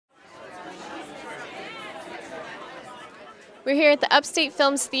We're here at the Upstate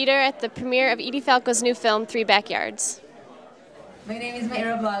Films Theater at the premiere of Edie Falco's new film, Three Backyards. My name is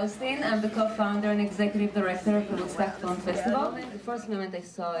Meira Blaustein. I'm the co-founder and executive director of the Woodstock Film Festival. The first moment I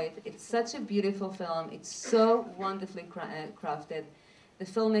saw it, it's such a beautiful film. It's so wonderfully crafted. The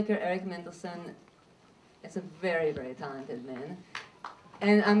filmmaker, Eric Mendelsohn, is a very, very talented man.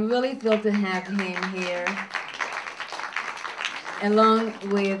 And I'm really thrilled to have him here, along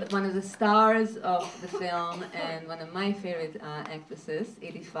with one of the stars of the film and one of my favorite actresses,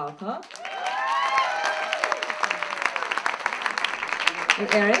 Edie Falco. And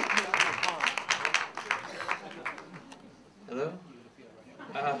Eric. Hello?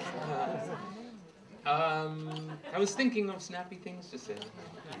 I was thinking of snappy things to say,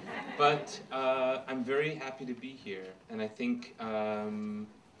 but I'm very happy to be here, and I think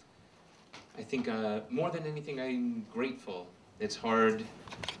more than anything, I'm grateful. It's hard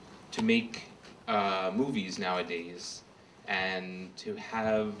to make movies nowadays, and to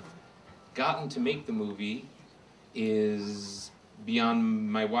have gotten to make the movie is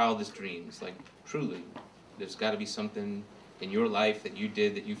beyond my wildest dreams. Like, truly, there's got to be something in your life that you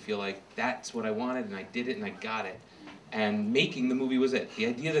did that you feel like, that's what I wanted, and I did it, and I got it. And making the movie was it. The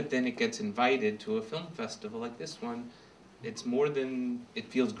idea that then it gets invited to a film festival like this one, it's more than it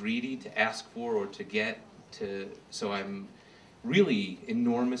feels greedy to ask for or to get to. So I'm really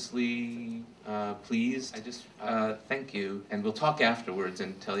enormously pleased. I just thank you, and we'll talk afterwards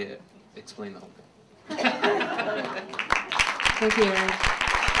and explain the whole thing. Thank you, Eric.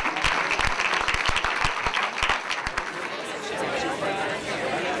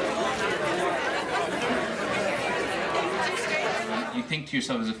 You think to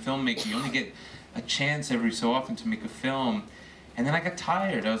yourself, as a filmmaker, you only get a chance every so often to make a film. And then I got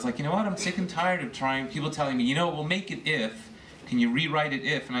tired. I was like, you know what, I'm sick and tired of trying, people telling me, you know, we'll make it if, can you rewrite it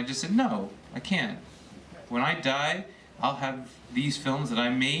if? And I just said, no, I can't. When I die, I'll have these films that I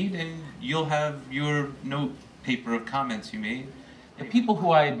made, and you'll have your note paper of comments you made. The people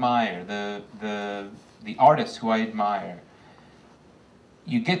who I admire, the artists who I admire,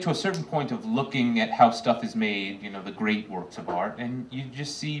 you get to a certain point of looking at how stuff is made, you know, the great works of art, and you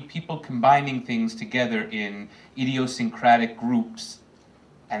just see people combining things together in idiosyncratic groups,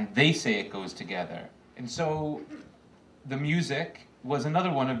 and they say it goes together. And so the music was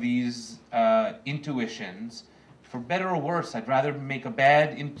another one of these intuitions. For better or worse, I'd rather make a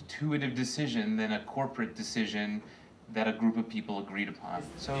bad intuitive decision than a corporate decision that a group of people agreed upon.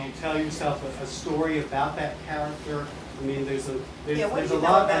 So, do you tell yourself a story about that character? I mean, there's a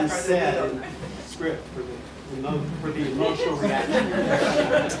lot unsaid in the script for the emotional reaction.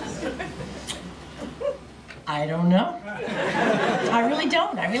 I don't know. I really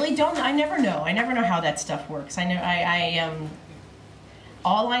don't. I really don't. I never know. I never know how that stuff works.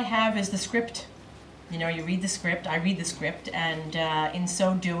 All I have is the script. You know, you read the script, I read the script, and in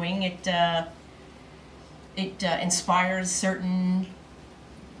so doing, it inspires certain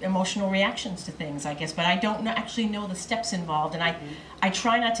emotional reactions to things, I guess. But I don't actually know the steps involved, and I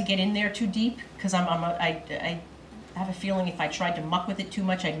try not to get in there too deep, because I have a feeling if I tried to muck with it too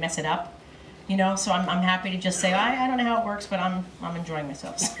much, I'd mess it up. You know, so I'm happy to just say, I don't know how it works, but I'm enjoying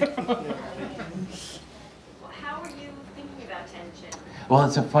myself. How are you thinking about tension? well,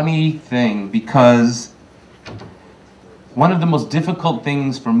 it's a funny thing, because one of the most difficult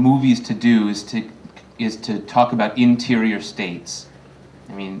things for movies to do is to talk about interior states.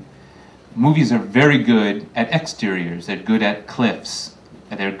 I mean, movies are very good at exteriors. They're good at cliffs.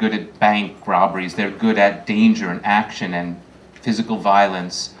 They're good at bank robberies. They're good at danger and action and physical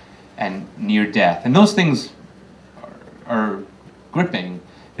violence and near death. And those things are gripping.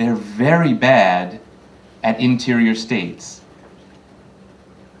 They're very bad at interior states.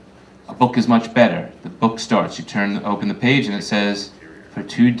 A book is much better. The book starts, you open the page, and it says, "For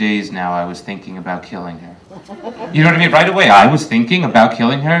 2 days now I was thinking about killing her." You know what I mean? Right away, I was thinking about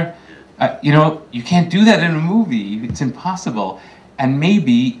killing her. You know, you can't do that in a movie. It's impossible. And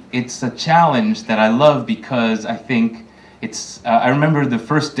maybe it's a challenge that I love, because I think it's, I remember the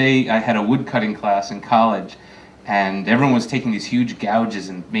first day I had a woodcutting class in college, and everyone was taking these huge gouges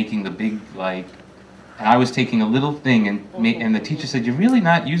and making the big, like, and I was taking a little thing, and the teacher said, "You're really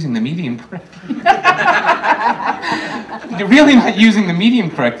not using the medium correctly." You're really not using the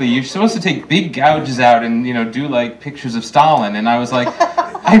medium correctly. You're supposed to take big gouges out and, you know, do like pictures of Stalin. And I was like,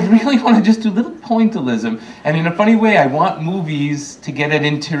 I really want to just do little pointillism. And in a funny way, I want movies to get at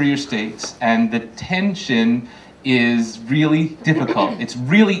interior states. And the tension is really difficult. It's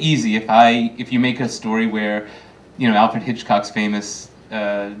really easy if you make a story where, you know, Alfred Hitchcock's famous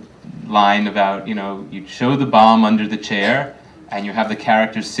line about, you know, you show the bomb under the chair and you have the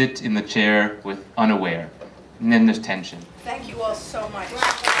characters sit in the chair with unaware. And then there's tension. Thank you all so much.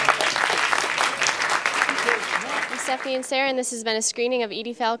 I'm Stephanie and Sarah, and this has been a screening of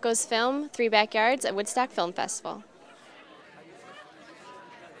Edie Falco's film, Three Backyards, at Woodstock Film Festival.